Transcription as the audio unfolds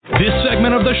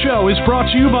segment of the show is brought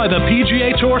to you by the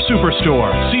PGA Tour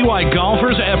Superstore. See why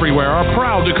golfers everywhere are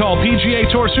proud to call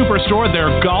PGA Tour Superstore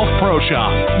their golf pro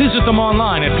shop. Visit them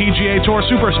online at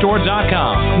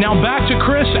PGATourSuperstore.com. Now back to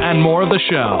Chris and more of the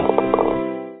show.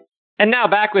 And now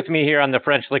back with me here on the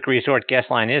French Lick Resort guest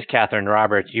line is Katherine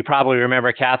Roberts. You probably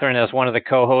remember Katherine as one of the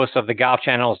co-hosts of the Golf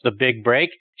Channel's The Big Break.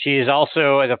 She is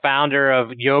also the founder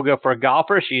of Yoga for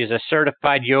Golfers. She is a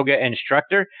certified yoga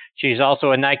instructor. She's also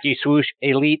a Nike Swoosh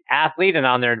elite athlete and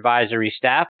on their advisory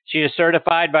staff. She is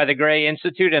certified by the Gray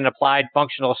Institute in Applied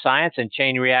Functional Science and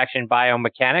Chain Reaction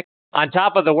Biomechanics. On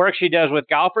top of the work she does with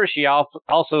golfers, she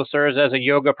also serves as a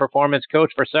yoga performance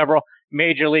coach for several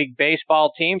Major League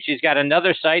Baseball teams. She's got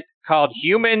another site called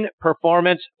Human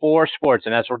Performance for Sports,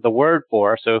 and that's what the word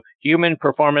for. So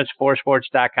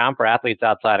humanperformanceforsports.com for athletes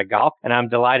outside of golf. And I'm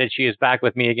delighted she is back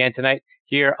with me again tonight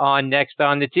here on Next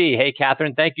on the Tee. Hey,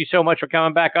 Katherine, thank you so much for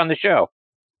coming back on the show.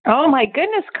 Oh, my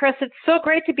goodness, Chris. It's so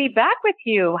great to be back with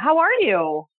you. How are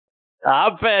you?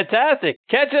 I'm fantastic.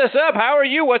 Catch us up. How are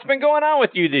you? What's been going on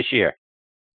with you this year?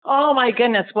 Oh, my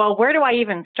goodness. Well, where do I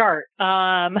even start?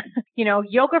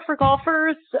 Yoga for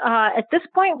golfers. At this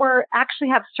point, we're actually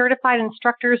have certified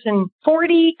instructors in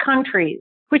 40 countries,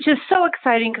 which is so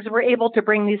exciting because we're able to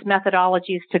bring these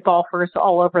methodologies to golfers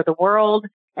all over the world.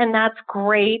 And that's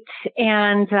great.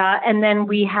 And then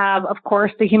we have, of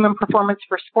course, the Human Performance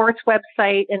for Sports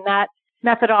website and that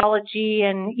methodology.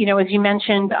 And, as you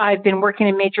mentioned, I've been working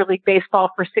in Major League Baseball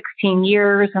for 16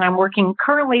 years, and I'm working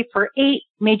currently for 8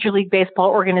 Major League Baseball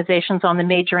organizations on the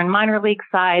major and minor league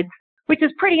sides, which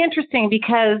is pretty interesting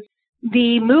because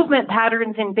the movement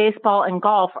patterns in baseball and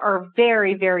golf are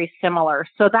very, very similar.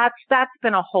 So that's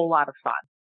been a whole lot of fun.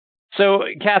 So,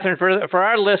 Katherine, for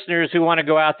our listeners who want to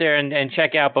go out there and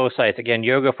check out both sites, again,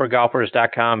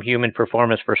 yogaforgolfers.com,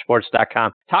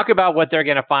 humanperformanceforsports.com, talk about what they're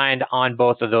going to find on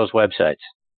both of those websites.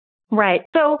 Right.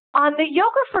 So on the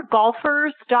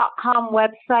yogaforgolfers.com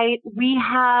website, we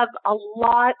have a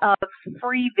lot of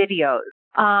free videos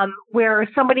where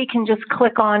somebody can just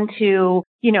click on to,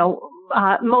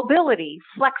 mobility,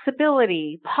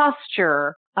 flexibility,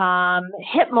 posture,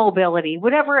 hip mobility,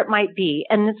 whatever it might be.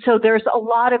 And so there's a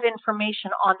lot of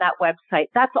information on that website.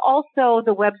 That's also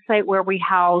the website where we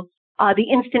house the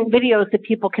instant videos that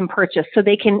people can purchase. So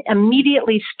they can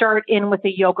immediately start in with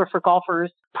the Yoga for Golfers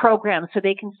program. So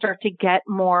they can start to get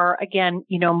more, again,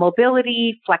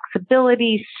 mobility,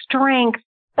 flexibility, strength,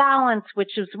 balance,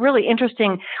 which is really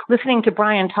interesting listening to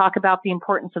Brian talk about the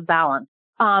importance of balance.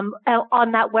 On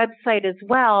that website as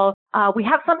well, we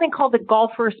have something called the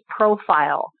Golfer's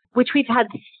Profile, which we've had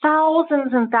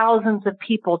thousands and thousands of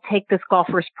people take this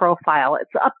Golfer's Profile.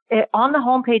 It's up on the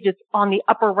homepage. It's on the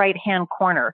upper right-hand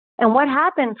corner. And what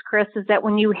happens, Chris, is that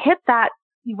when you hit that,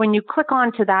 when you click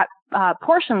onto that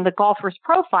portion, the Golfer's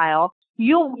Profile,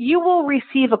 you will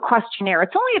receive a questionnaire.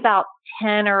 It's only about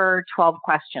 10 or 12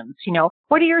 questions.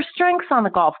 What are your strengths on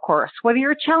the golf course? What are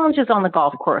your challenges on the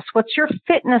golf course? What's your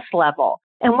fitness level?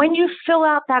 And when you fill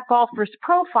out that Golfer's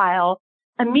Profile,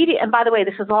 and by the way,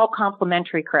 this is all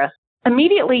complimentary, Chris,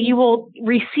 immediately you will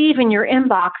receive in your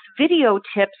inbox video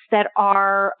tips that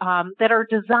are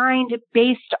designed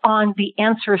based on the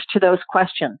answers to those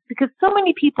questions. Because so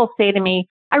many people say to me,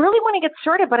 I really want to get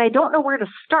started, but I don't know where to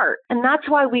start. And that's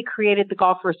why we created the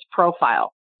Golfer's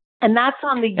Profile. And that's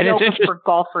on the Yoga for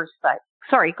Golfers site.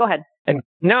 Sorry, go ahead. And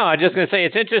no, I was just going to say,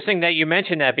 it's interesting that you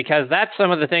mentioned that because that's some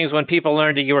of the things when people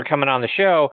learned that you were coming on the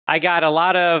show, I got a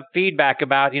lot of feedback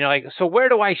about, so where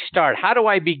do I start? How do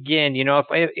I begin?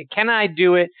 Can I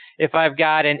do it if I've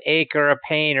got an ache or a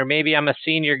pain, or maybe I'm a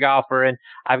senior golfer and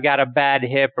I've got a bad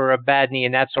hip or a bad knee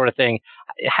and that sort of thing.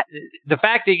 The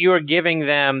fact that you are giving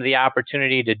them the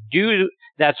opportunity to do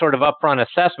that sort of upfront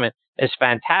assessment is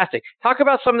fantastic. Talk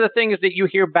about some of the things that you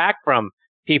hear back from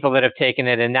people that have taken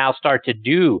it and now start to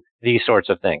do these sorts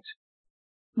of things.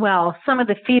 Well, some of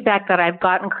the feedback that I've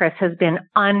gotten, Chris, has been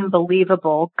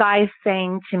unbelievable. Guys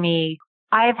saying to me,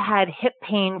 I've had hip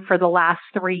pain for the last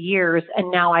 3 years and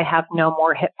now I have no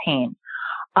more hip pain.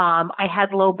 I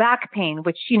had low back pain,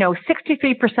 which,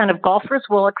 63% of golfers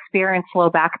will experience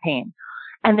low back pain,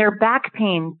 and their back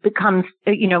pain begins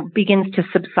to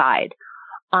subside.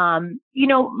 My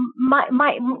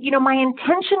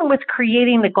intention with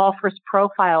creating the Golfer's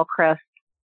Profile, Chris,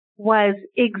 was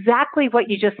exactly what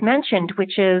you just mentioned,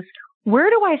 which is, where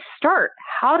do I start?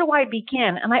 How do I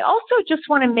begin? And I also just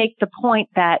want to make the point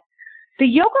that the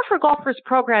Yoga for Golfers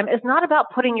program is not about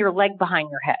putting your leg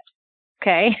behind your head.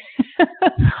 Okay.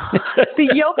 The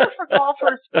Yoga for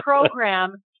Golfers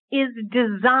program is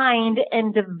designed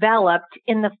and developed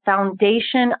in the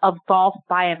foundation of golf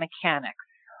biomechanics.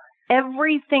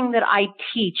 everything that I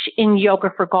teach in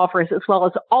Yoga for Golfers, as well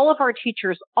as all of our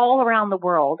teachers all around the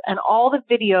world, and all the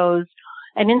videos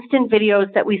and instant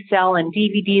videos that we sell and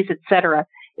DVDs, et cetera,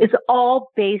 is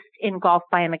all based in golf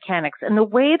biomechanics. And the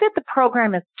way that the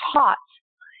program is taught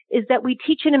is that we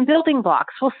teach it in building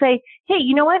blocks. We'll say, hey,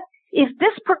 you know what? If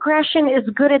this progression is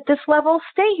good at this level,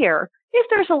 stay here. If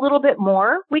there's a little bit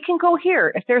more, we can go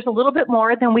here. If there's a little bit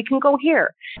more, then we can go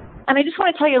here. And I just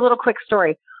want to tell you a little quick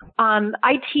story.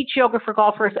 I teach Yoga for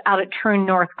Golfers out at Troon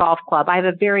North Golf Club. I have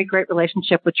a very great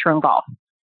relationship with Troon Golf.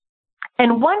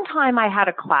 And one time I had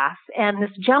a class, and this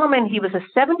gentleman, he was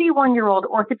a 71-year-old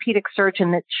orthopedic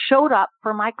surgeon that showed up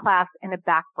for my class in a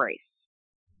back brace.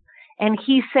 And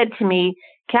he said to me,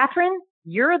 Katherine,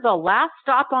 you're the last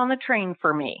stop on the train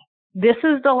for me. This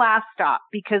is the last stop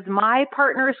because my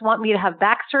partners want me to have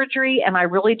back surgery and I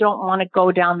really don't want to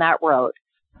go down that road.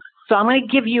 So I'm going to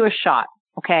give you a shot.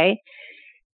 Okay.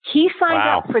 He signed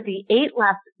up for the 8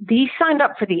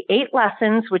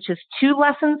 lessons, which is 2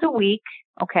 lessons a week.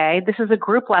 Okay. This is a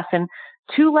group lesson,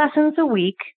 2 lessons a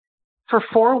week for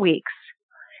 4 weeks.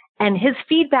 And his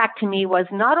feedback to me was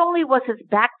not only was his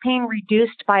back pain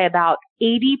reduced by about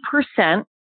 80%,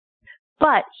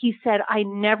 but he said, I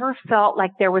never felt like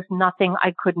there was nothing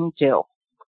I couldn't do.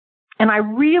 And I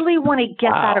really want to get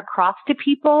that across to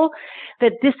people,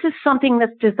 that this is something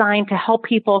that's designed to help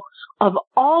people of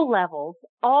all levels,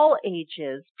 all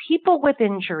ages, people with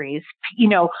injuries,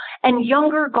 and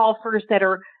younger golfers that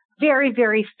are very,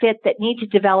 very fit that need to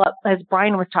develop, as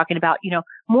Brian was talking about,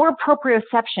 more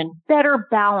proprioception, better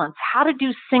balance, how to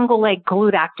do single leg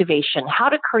glute activation, how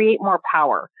to create more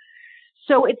power.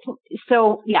 So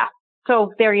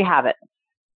there you have it.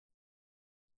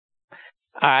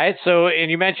 All right. So, and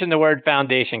you mentioned the word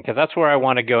foundation, because that's where I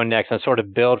want to go next and sort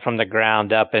of build from the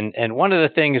ground up. And one of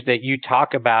the things that you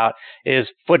talk about is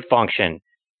foot function.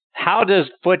 How does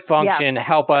foot function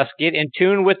help us get in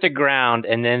tune with the ground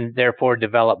and then therefore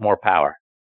develop more power?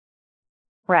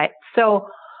 Right. So,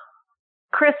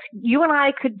 Chris, you and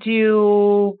I could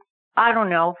do,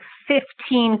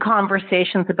 15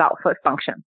 conversations about foot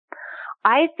function.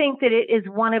 I think that it is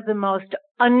one of the most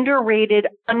underrated,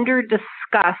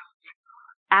 under-discussed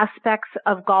aspects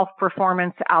of golf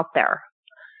performance out there.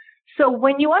 So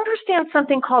when you understand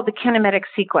something called the kinematic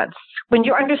sequence, when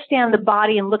you understand the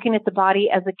body and looking at the body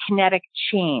as a kinetic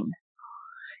chain,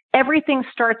 everything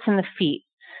starts in the feet.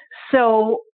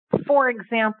 So, for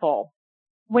example,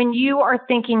 when you are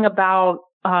thinking about,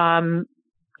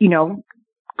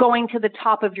 going to the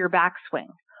top of your backswing,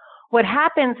 what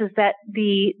happens is that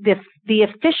the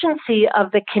efficiency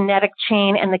of the kinetic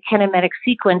chain and the kinematic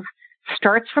sequence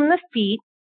starts from the feet,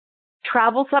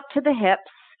 travels up to the hips,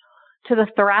 to the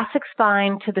thoracic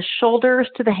spine, to the shoulders,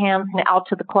 to the hands, and out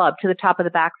to the club, to the top of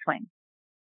the backswing.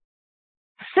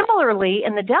 Similarly,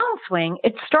 in the downswing,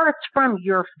 it starts from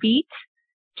your feet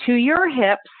to your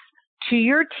hips, to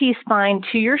your T-spine,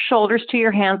 to your shoulders, to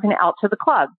your hands, and out to the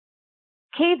club.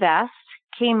 K-Vest,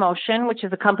 K-Motion, which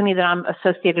is a company that I'm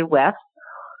associated with,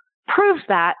 proves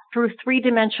that through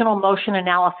 3-dimensional motion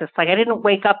analysis. Like, I didn't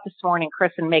wake up this morning,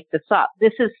 Chris, and make this up.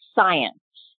 This is science.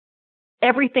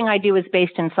 Everything I do is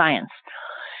based in science.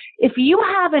 If you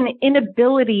have an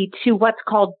inability to what's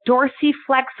called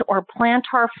dorsiflex or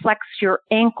plantar flex your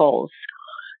ankles,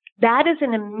 that is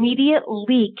an immediate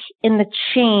leak in the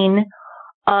chain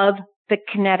of the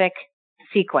kinetic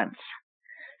sequence.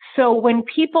 So when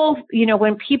people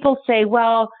say,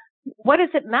 well, what does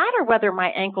it matter whether my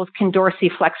ankles can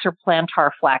dorsiflex or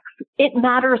plantar flex? It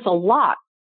matters a lot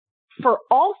for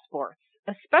all sports,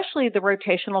 especially the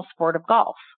rotational sport of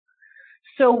golf.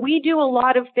 So we do a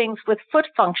lot of things with foot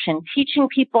function, teaching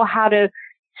people how to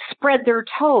spread their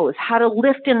toes, how to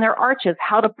lift in their arches,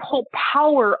 how to pull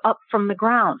power up from the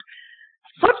ground.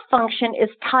 Foot function is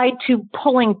tied to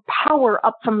pulling power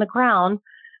up from the ground,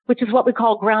 which is what we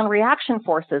call ground reaction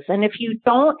forces. And if you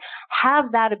don't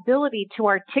have that ability to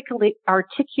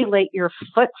articulate your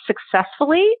foot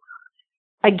successfully,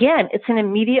 again, it's an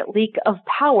immediate leak of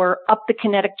power up the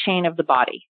kinetic chain of the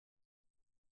body.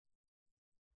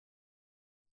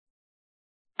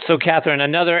 So, Katherine,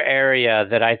 another area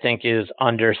that I think is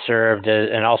underserved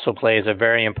and also plays a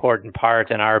very important part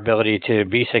in our ability to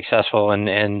be successful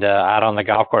and out on the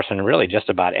golf course and really just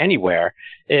about anywhere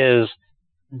is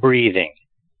breathing.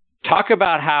 Talk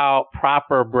about how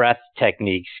proper breath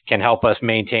techniques can help us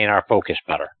maintain our focus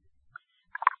better.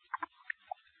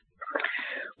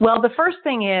 Well, the first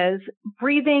thing is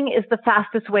breathing is the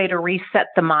fastest way to reset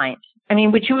the mind. I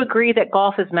mean, would you agree that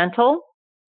golf is mental?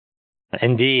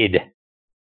 Indeed.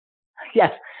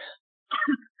 Yes.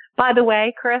 By the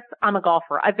way, Chris, I'm a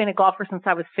golfer. I've been a golfer since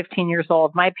I was 15 years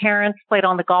old. My parents played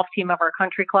on the golf team of our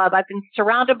country club. I've been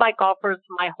surrounded by golfers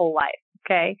my whole life,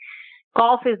 okay?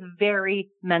 Golf is very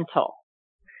mental.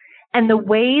 And the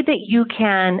way that you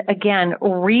can, again,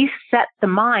 reset the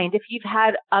mind, if you've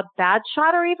had a bad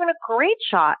shot or even a great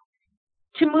shot,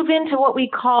 to move into what we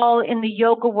call in the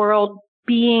yoga world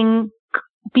being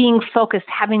focused,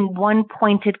 having one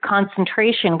pointed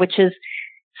concentration, which is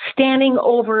standing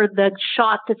over the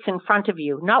shot that's in front of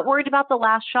you, not worried about the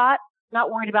last shot,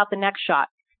 not worried about the next shot.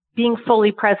 Being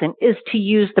fully present is to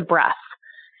use the breath.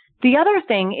 The other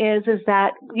thing is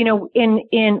that, you know,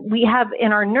 we have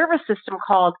in our nervous system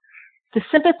called the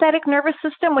sympathetic nervous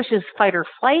system, which is fight or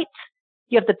flight.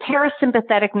 You have the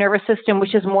parasympathetic nervous system,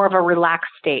 which is more of a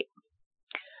relaxed state.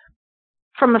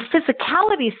 From a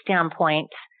physicality standpoint,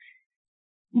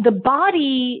 the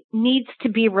body needs to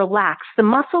be relaxed. The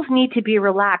muscles need to be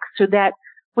relaxed so that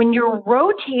when you're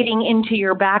rotating into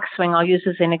your backswing, I'll use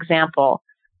as an example,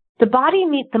 the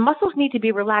muscles need to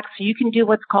be relaxed so you can do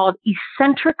what's called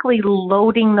eccentrically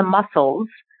loading the muscles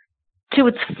to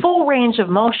its full range of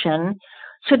motion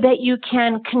so that you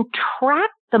can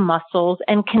contract the muscles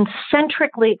and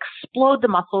concentrically explode the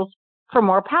muscles for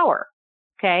more power.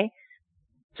 Okay?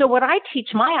 So what I teach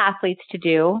my athletes to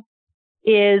do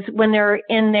is when they're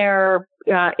in their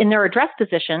address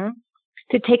position,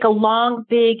 to take a long,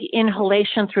 big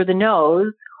inhalation through the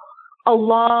nose, a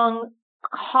long,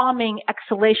 calming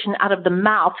exhalation out of the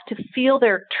mouth, to feel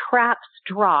their traps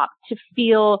drop, to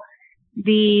feel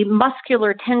the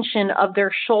muscular tension of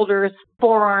their shoulders,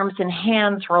 forearms, and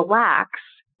hands relax,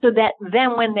 so that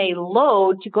then when they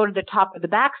load to go to the top of the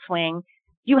backswing,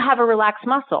 you have a relaxed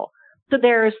muscle. So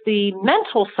there's the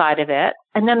mental side of it,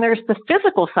 and then there's the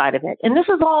physical side of it. And this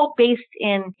is all based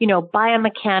in, you know,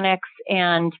 biomechanics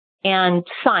and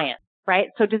science, right?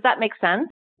 So does that make sense?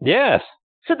 Yes.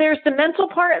 So there's the mental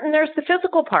part and there's the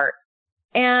physical part.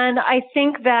 And I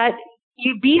think that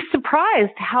you'd be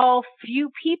surprised how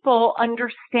few people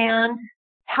understand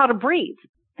how to breathe.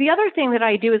 The other thing that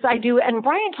I do, and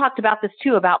Brian talked about this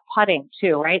too, about putting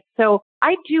too, right? So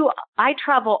I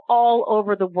travel all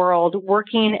over the world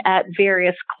working at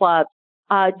various clubs,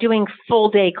 doing full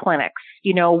day clinics,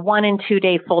 you know, 1 and 2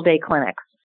 day full day clinics.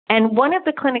 And one of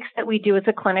the clinics that we do is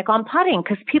a clinic on putting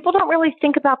because people don't really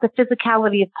think about the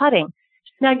physicality of putting.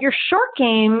 Now, your short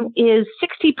game is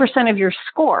 60% of your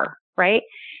score, right?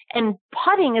 And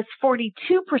putting is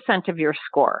 42% of your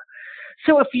score.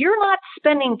 So if you're not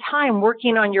spending time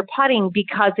working on your putting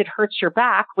because it hurts your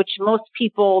back, which most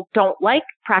people don't like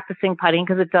practicing putting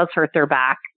because it does hurt their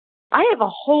back, I have a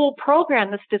whole program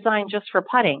that's designed just for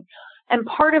putting. And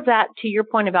part of that, to your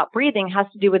point about breathing, has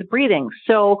to do with breathing.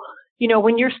 So, you know,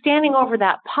 when you're standing over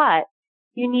that putt,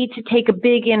 you need to take a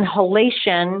big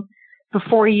inhalation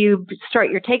before you start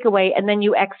your takeaway, and then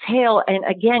you exhale, and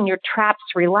again, your traps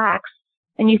relax.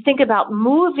 And you think about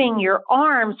moving your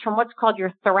arms from what's called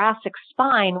your thoracic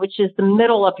spine, which is the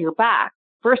middle of your back,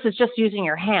 versus just using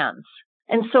your hands.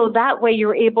 And so that way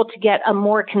you're able to get a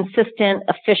more consistent,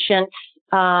 efficient,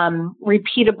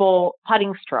 repeatable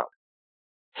putting stroke.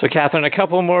 So, Katherine, a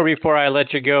couple more before I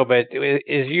let you go. But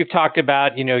as you've talked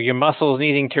about, you know, your muscles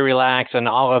needing to relax and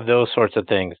all of those sorts of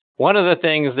things. One of the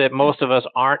things that most of us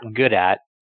aren't good at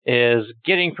is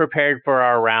getting prepared for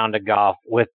our round of golf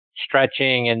with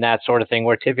stretching and that sort of thing.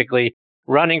 We're typically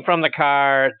running from the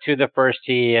car to the first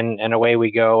tee and away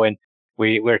we go. And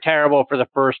we're terrible for the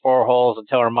first 4 holes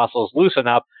until our muscles loosen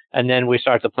up and then we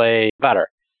start to play better.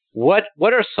 What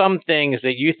are some things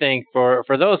that you think for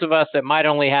those of us that might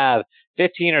only have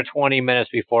 15 or 20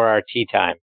 minutes before our tee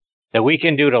time that we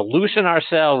can do to loosen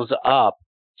ourselves up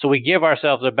so we give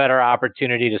ourselves a better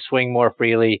opportunity to swing more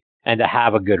freely and to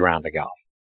have a good round of golf?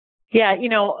 Yeah, you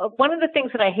know, one of the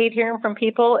things that I hate hearing from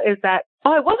people is that,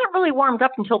 I wasn't really warmed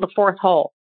up until the 4th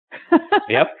hole.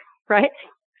 Yep. Right?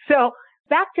 So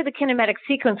back to the kinematic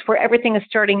sequence where everything is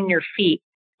starting in your feet.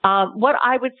 What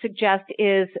I would suggest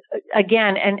is,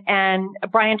 again, and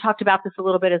Brian talked about this a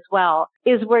little bit as well,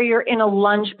 is where you're in a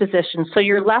lunge position. So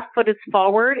your left foot is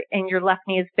forward and your left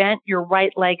knee is bent. Your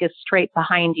right leg is straight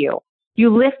behind you.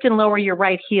 You lift and lower your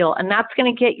right heel, and that's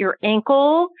going to get your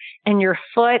ankle and your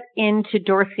foot into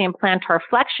dorsal and plantar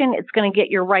flexion. It's going to get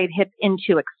your right hip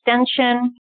into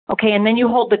extension. Okay, and then you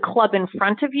hold the club in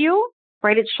front of you,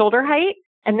 right at shoulder height.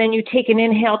 And then you take an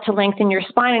inhale to lengthen your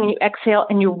spine and you exhale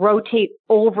and you rotate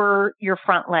over your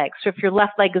front leg. So if your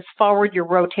left leg is forward, you're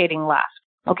rotating left.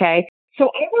 Okay. So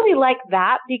I really like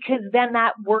that because then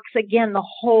that works again, the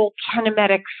whole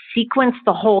kinematic sequence,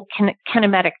 the whole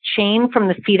kinematic chain from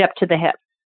the feet up to the hips.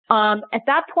 At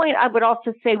that point, I would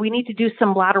also say we need to do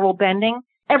some lateral bending.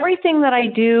 Everything that I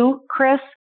do, Chris,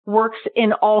 works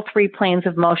in all three planes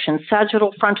of motion,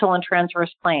 sagittal, frontal, and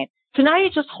transverse plane. So now you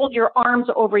just hold your arms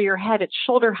over your head at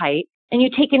shoulder height, and you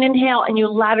take an inhale and you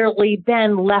laterally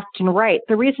bend left and right.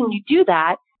 The reason you do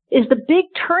that is the big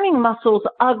turning muscles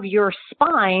of your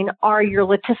spine are your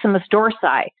latissimus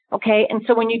dorsi, okay? And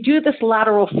so when you do this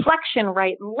lateral flexion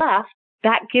right and left,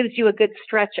 that gives you a good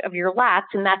stretch of your lats,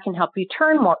 and that can help you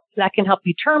turn more. That can help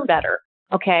you turn better,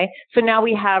 okay? So now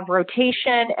we have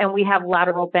rotation, and we have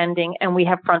lateral bending, and we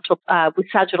have frontal, with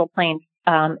sagittal plane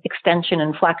extension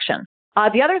and flexion.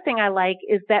 The other thing I like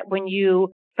is that when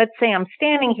you, let's say I'm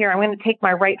standing here, I'm going to take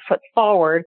my right foot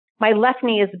forward. My left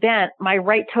knee is bent. My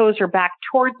right toes are back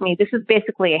towards me. This is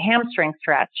basically a hamstring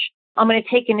stretch. I'm going to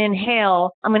take an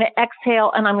inhale. I'm going to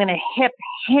exhale, and I'm going to hip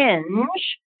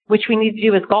hinge, which we need to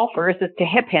do as golfers is to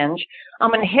hip hinge. I'm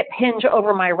going to hip hinge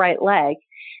over my right leg.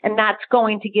 And that's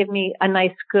going to give me a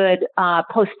nice, good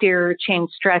posterior chain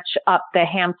stretch up the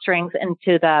hamstrings and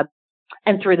through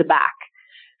the back.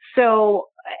 So,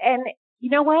 and you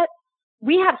know what?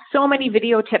 We have so many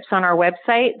video tips on our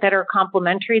website that are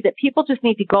complimentary that people just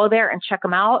need to go there and check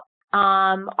them out.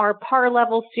 Our par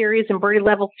level series and birdie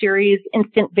level series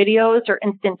instant videos or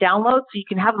instant downloads, so you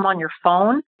can have them on your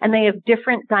phone, and they have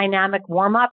different dynamic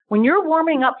warm up. When you're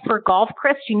warming up for golf,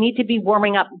 Chris, you need to be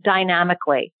warming up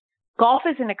dynamically. Golf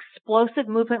is an explosive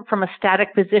movement from a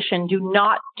static position. Do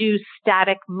not do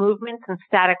static movements and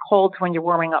static holds when you're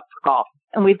warming up for golf.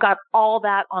 And we've got all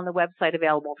that on the website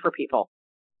available for people.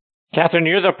 Katherine,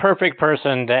 you're the perfect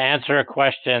person to answer a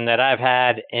question that I've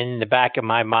had in the back of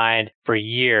my mind for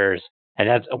years. And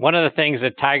that's one of the things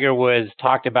that Tiger Woods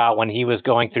talked about when he was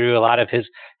going through a lot of his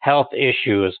health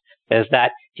issues, is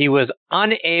that he was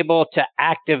unable to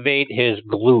activate his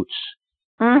glutes.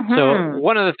 Mm-hmm. So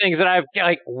one of the things that I've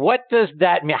like, what does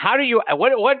that mean? How do you,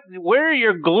 where are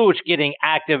your glutes getting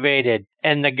activated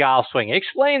in the golf swing?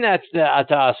 Explain that to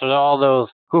us, to all those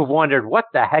who've wondered what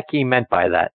the heck he meant by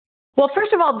that. Well,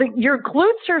 first of all, your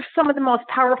glutes are some of the most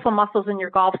powerful muscles in your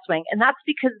golf swing, and that's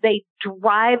because they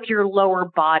drive your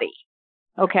lower body,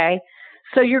 okay?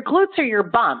 So your glutes are your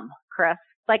bum, Chris.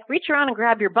 Like, reach around and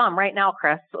grab your bum right now,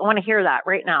 Chris. I want to hear that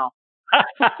right now.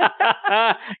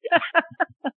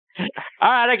 All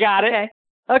right, I got it.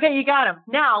 Okay, you got him.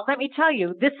 Now, let me tell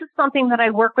you, this is something that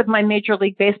I work with my Major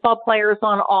League Baseball players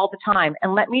on all the time,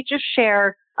 and let me just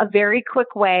share a very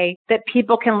quick way that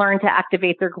people can learn to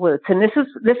activate their glutes. And this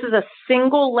is a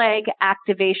single leg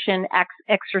activation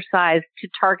exercise to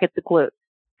target the glutes.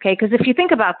 Okay. Because if you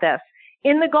think about this,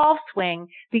 in the golf swing,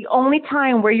 the only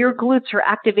time where your glutes are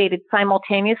activated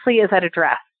simultaneously is at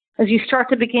address. As you start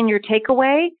to begin your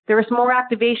takeaway, there is more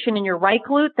activation in your right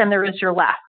glute than there is your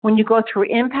left. When you go through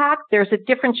impact, there's a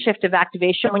different shift of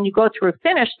activation. When you go through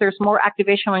finish, there's more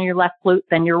activation on your left glute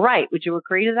than your right. Would you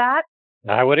agree to that?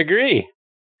 I would agree.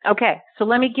 Okay, so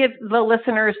let me give the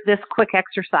listeners this quick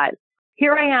exercise.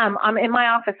 Here I am. I'm in my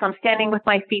office. I'm standing with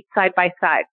my feet side by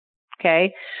side.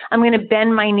 Okay, I'm going to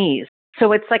bend my knees.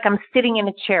 So it's like I'm sitting in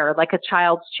a chair, like a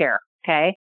child's chair.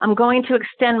 Okay, I'm going to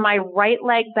extend my right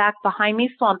leg back behind me.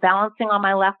 So I'm balancing on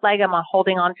my left leg. I'm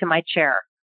holding onto my chair.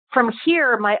 From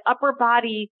here, my upper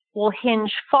body will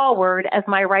hinge forward as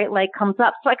my right leg comes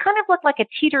up. So I kind of look like a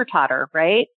teeter-totter,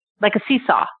 right? Like a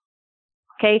seesaw.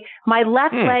 Okay, my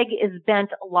left leg is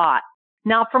bent a lot.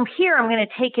 Now from here, I'm going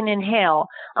to take an inhale.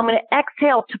 I'm going to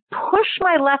exhale to push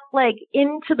my left leg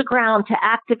into the ground to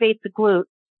activate the glute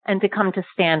and to come to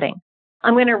standing.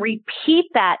 I'm going to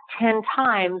repeat that 10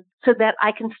 times so that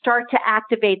I can start to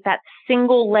activate that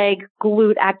single leg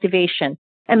glute activation.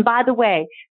 And by the way,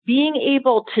 being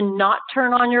able to not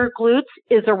turn on your glutes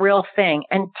is a real thing.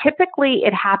 And typically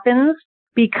it happens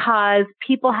because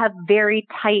people have very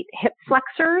tight hip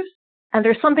flexors. And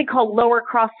there's something called lower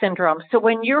cross syndrome. So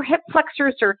when your hip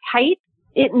flexors are tight,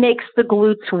 it makes the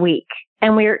glutes weak.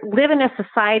 And we live in a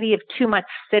society of too much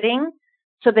sitting.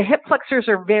 So the hip flexors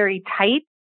are very tight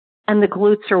and the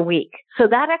glutes are weak. So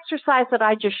that exercise that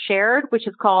I just shared, which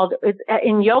is called,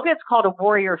 in yoga, it's called a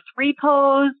warrior 3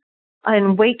 pose.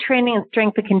 In weight training and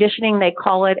strength and conditioning, they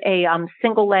call it a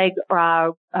single leg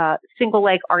RDL, single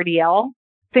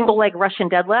leg Russian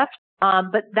deadlift.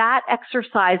 But that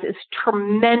exercise is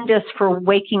tremendous for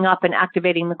waking up and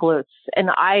activating the glutes. And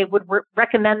I would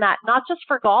recommend that not just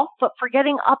for golf, but for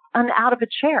getting up and out of a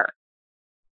chair.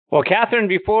 Well, Katherine,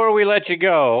 before we let you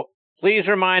go, please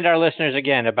remind our listeners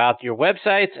again about your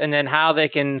websites and then how they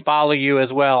can follow you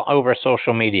as well over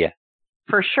social media.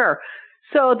 For sure.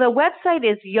 So the website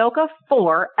is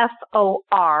yoga4,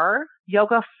 F-O-R,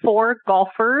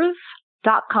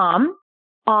 yoga4golfers.com.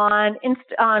 On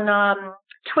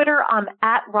Twitter, I'm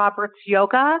at Roberts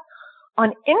Yoga.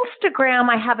 On Instagram,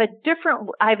 I have a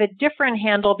different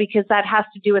handle because that has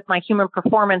to do with my human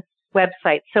performance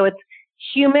website. So it's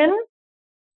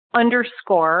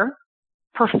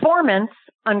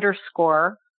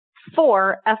human_performance_for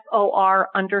FOR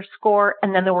 _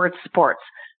 and then the word sports.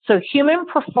 So human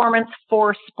performance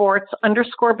for sports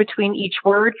 _ between each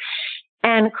word.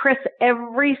 And Chris,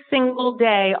 every single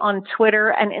day on Twitter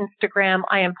and Instagram,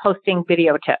 I am posting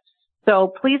video tips.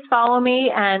 So please follow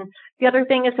me. And the other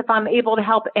thing is if I'm able to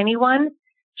help anyone,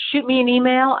 shoot me an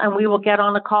email and we will get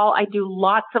on a call. I do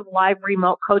lots of live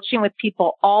remote coaching with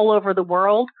people all over the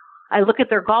world. I look at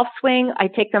their golf swing, I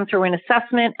take them through an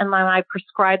assessment, and then I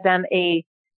prescribe them a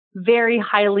very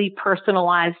highly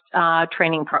personalized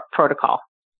training protocol.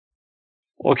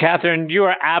 Well, Katherine, you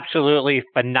are absolutely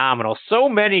phenomenal. So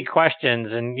many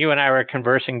questions, and you and I were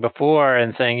conversing before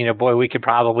and saying, boy, we could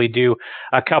probably do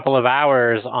a couple of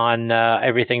hours on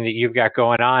everything that you've got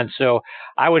going on. So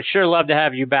I would sure love to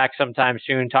have you back sometime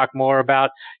soon, talk more about,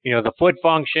 the foot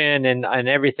function and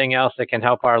everything else that can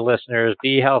help our listeners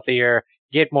be healthier,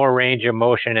 get more range of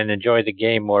motion, and enjoy the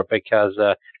game more, because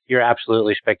you're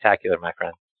absolutely spectacular, my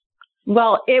friend.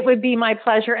 Well, it would be my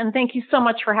pleasure, and thank you so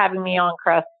much for having me on,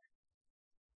 Chris.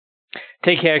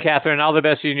 Take care, Katherine. All the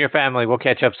best to you and your family. We'll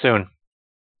catch up soon.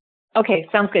 Okay,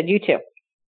 sounds good. You too.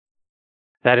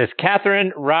 That is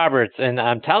Katherine Roberts. And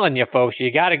I'm telling you, folks,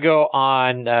 you got to go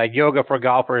on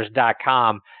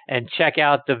yogaforgolfers.com and check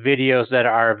out the videos that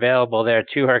are available there.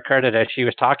 To her credit, as she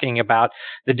was talking about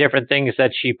the different things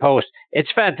that she posts. It's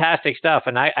fantastic stuff.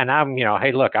 And I'm,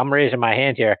 hey, look, I'm raising my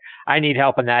hand here. I need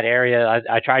help in that area.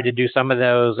 I tried to do some of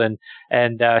those and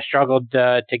struggled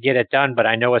to get it done, but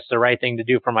I know it's the right thing to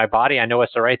do for my body. I know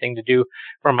it's the right thing to do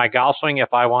for my golf swing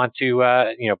if I want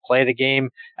to, play the game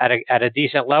at a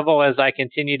decent level as I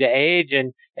continue to age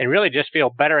and really just feel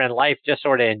better in life, just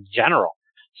sort of in general.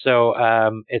 So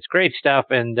it's great stuff.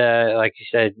 And like you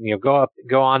said, go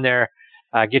on there,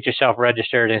 get yourself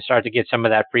registered and start to get some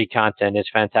of that free content. It's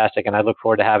fantastic. And I look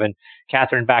forward to having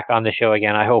Katherine back on the show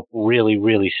again. I hope really,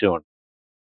 really soon.